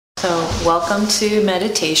So welcome to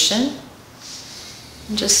meditation.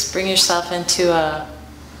 Just bring yourself into a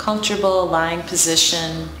comfortable lying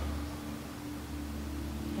position,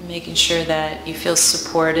 and making sure that you feel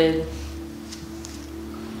supported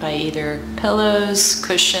by either pillows,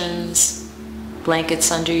 cushions,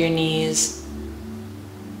 blankets under your knees.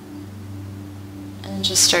 And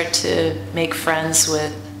just start to make friends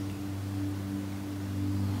with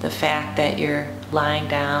the fact that you're lying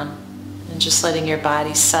down, and just letting your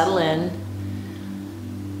body settle in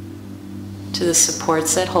to the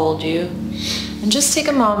supports that hold you. And just take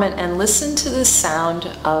a moment and listen to the sound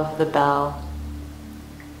of the bell.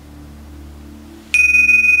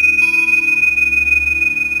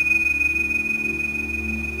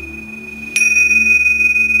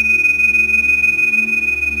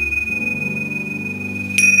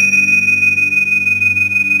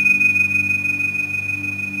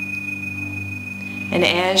 And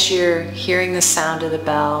as you're hearing the sound of the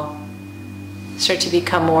bell, start to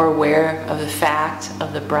become more aware of the fact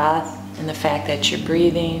of the breath and the fact that you're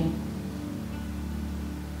breathing.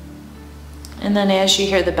 And then as you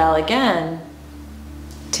hear the bell again,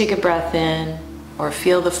 take a breath in or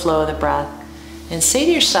feel the flow of the breath and say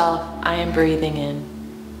to yourself, I am breathing in.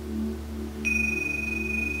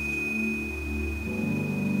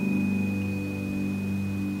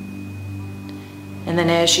 And then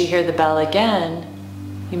as you hear the bell again,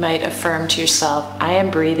 you might affirm to yourself, I am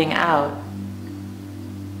breathing out.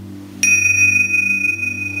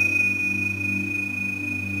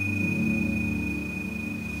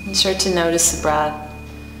 And start to notice the breath,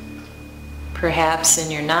 perhaps in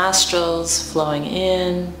your nostrils, flowing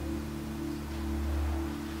in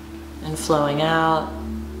and flowing out.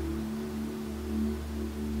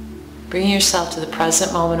 Bringing yourself to the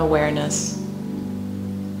present moment awareness.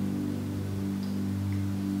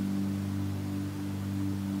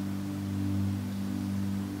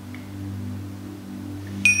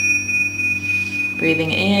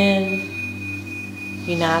 Breathing in,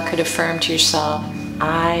 you now could affirm to yourself,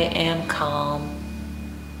 I am calm.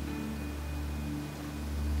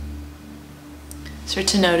 Start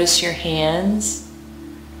to notice your hands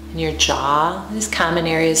and your jaw, these common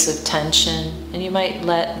areas of tension, and you might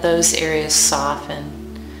let those areas soften.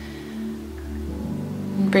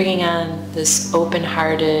 And bringing on this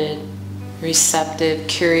open-hearted, receptive,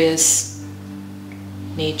 curious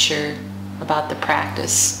nature about the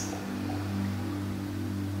practice.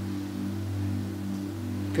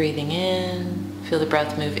 Breathing in, feel the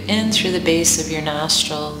breath move in through the base of your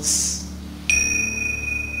nostrils.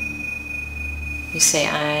 You say,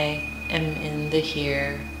 I am in the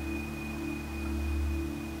here.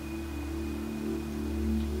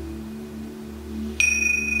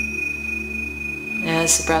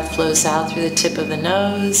 As the breath flows out through the tip of the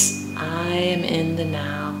nose, I am in the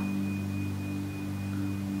now.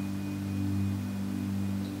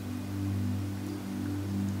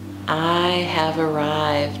 I have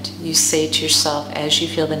arrived, you say to yourself as you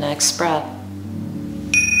feel the next breath.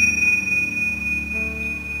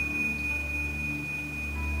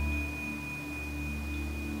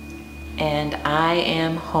 And I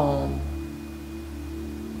am home.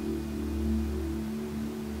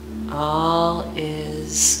 All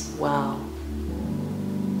is well.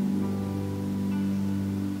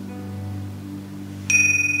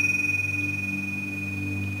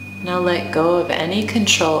 Now let go of any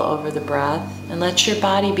control over the breath and let your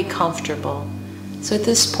body be comfortable. So at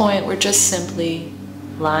this point, we're just simply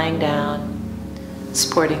lying down,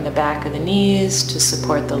 supporting the back of the knees to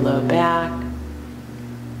support the low back,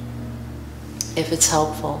 if it's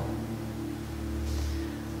helpful.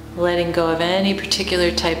 Letting go of any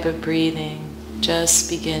particular type of breathing, just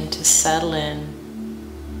begin to settle in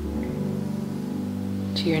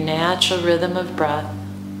to your natural rhythm of breath.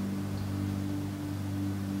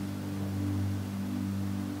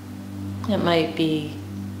 It might be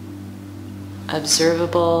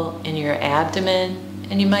observable in your abdomen,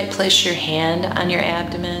 and you might place your hand on your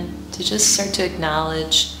abdomen to just start to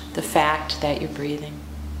acknowledge the fact that you're breathing.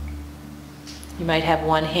 You might have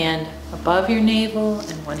one hand above your navel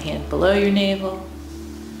and one hand below your navel.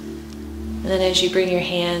 And then as you bring your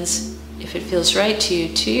hands, if it feels right to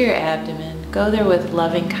you, to your abdomen, go there with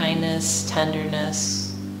loving kindness,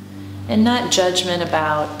 tenderness, and not judgment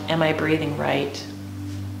about, am I breathing right?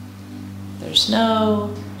 There's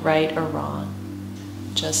no right or wrong.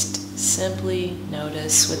 Just simply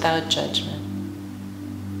notice without judgment.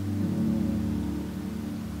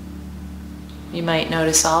 You might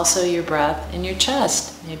notice also your breath in your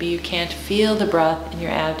chest. Maybe you can't feel the breath in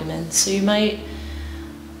your abdomen, so you might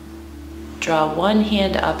draw one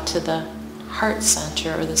hand up to the heart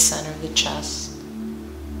center or the center of the chest.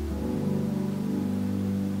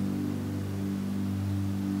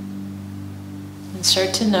 And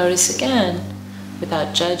start to notice again,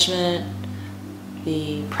 without judgment,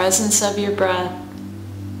 the presence of your breath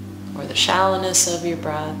or the shallowness of your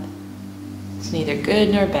breath. It's neither good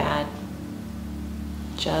nor bad.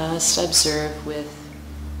 Just observe with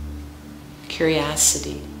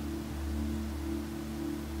curiosity.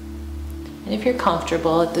 And if you're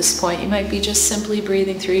comfortable at this point, you might be just simply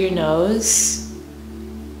breathing through your nose,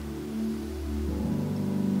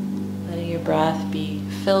 letting your breath be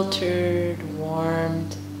filtered,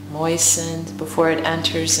 warmed, moistened before it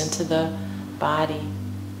enters into the body.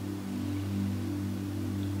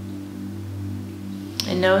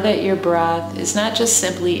 And know that your breath is not just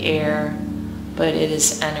simply air, but it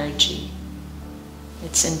is energy.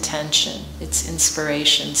 It's intention, it's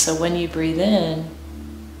inspiration. So when you breathe in,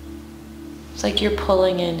 it's like you're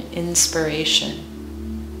pulling in inspiration.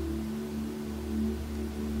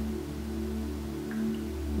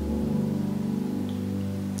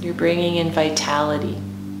 You're bringing in vitality.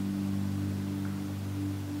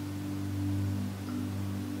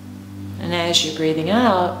 And as you're breathing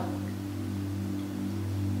out,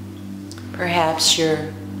 perhaps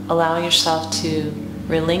you're allowing yourself to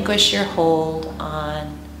relinquish your hold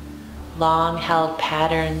on long-held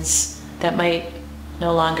patterns that might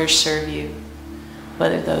no longer serve you,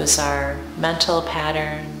 whether those are mental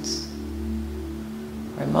patterns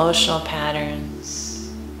or emotional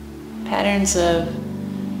patterns, patterns of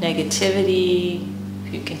negativity.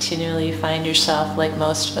 If you continually find yourself, like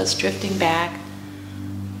most of us, drifting back,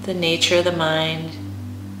 the nature of the mind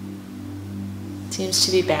seems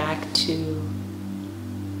to be back to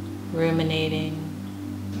ruminating.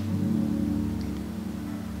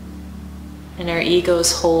 And our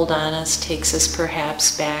ego's hold on us takes us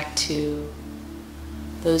perhaps back to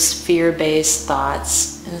those fear-based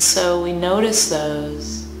thoughts. And so we notice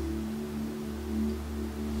those,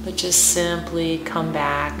 but just simply come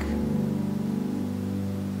back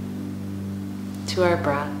to our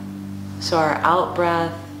breath. So our out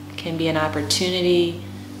breath can be an opportunity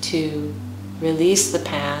to release the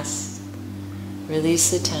past,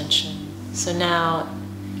 release the tension. So now,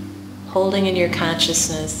 holding in your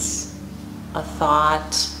consciousness a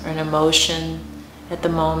thought or an emotion at the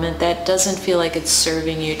moment that doesn't feel like it's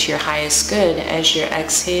serving you to your highest good, as you're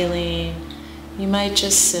exhaling, you might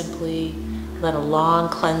just simply let a long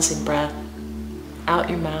cleansing breath out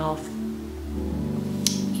your mouth.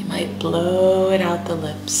 You might blow it out the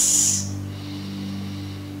lips.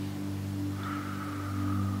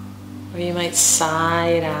 Or you might sigh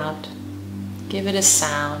it out. Give it a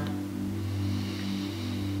sound.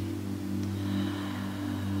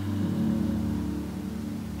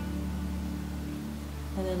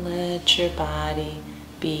 And then let your body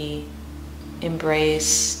be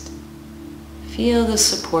embraced. Feel the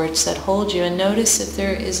supports that hold you, and notice if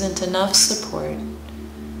there isn't enough support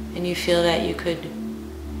and you feel that you could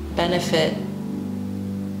benefit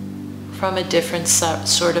from a different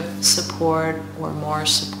sort of support or more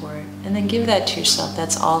support. And then give that to yourself.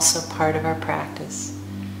 That's also part of our practice,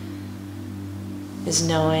 is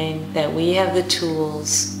knowing that we have the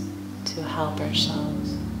tools to help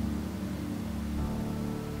ourselves.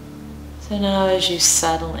 So now as you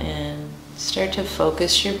settle in, start to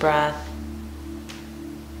focus your breath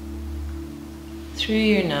through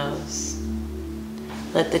your nose.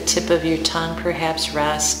 Let the tip of your tongue perhaps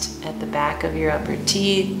rest at the back of your upper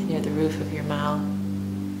teeth, near the roof of your mouth.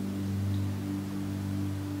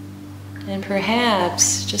 And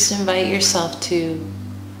perhaps just invite yourself to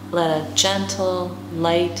let a gentle,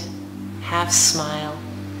 light, half smile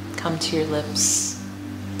come to your lips,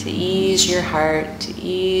 to ease your heart, to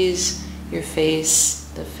ease your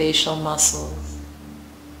face, the facial muscles,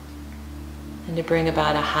 and to bring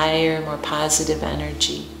about a higher, more positive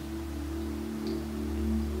energy.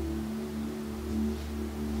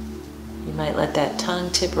 You might let that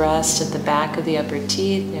tongue tip rest at the back of the upper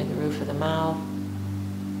teeth, near the roof of the mouth.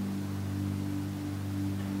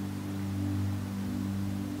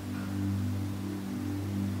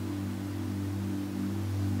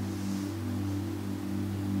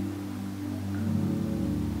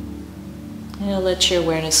 Now let your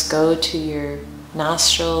awareness go to your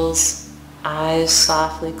nostrils, eyes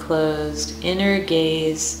softly closed, inner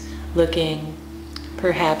gaze looking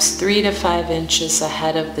perhaps 3 to 5 inches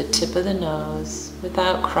ahead of the tip of the nose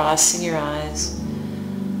without crossing your eyes.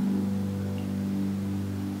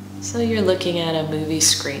 So you're looking at a movie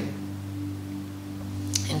screen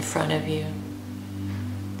in front of you.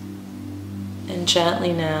 And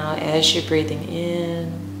gently now, as you're breathing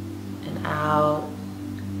in and out,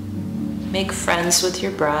 make friends with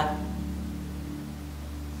your breath.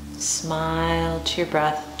 Smile to your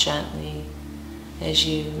breath gently as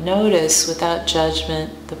you notice without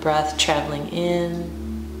judgment the breath traveling in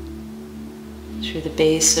through the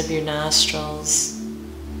base of your nostrils,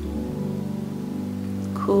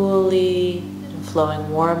 coolly and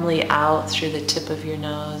flowing warmly out through the tip of your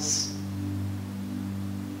nose.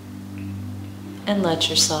 And let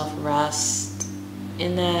yourself rest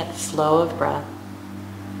in that flow of breath.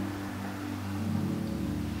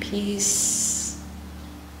 Peace,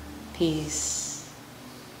 peace,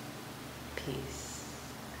 peace.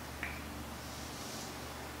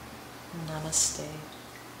 Namaste.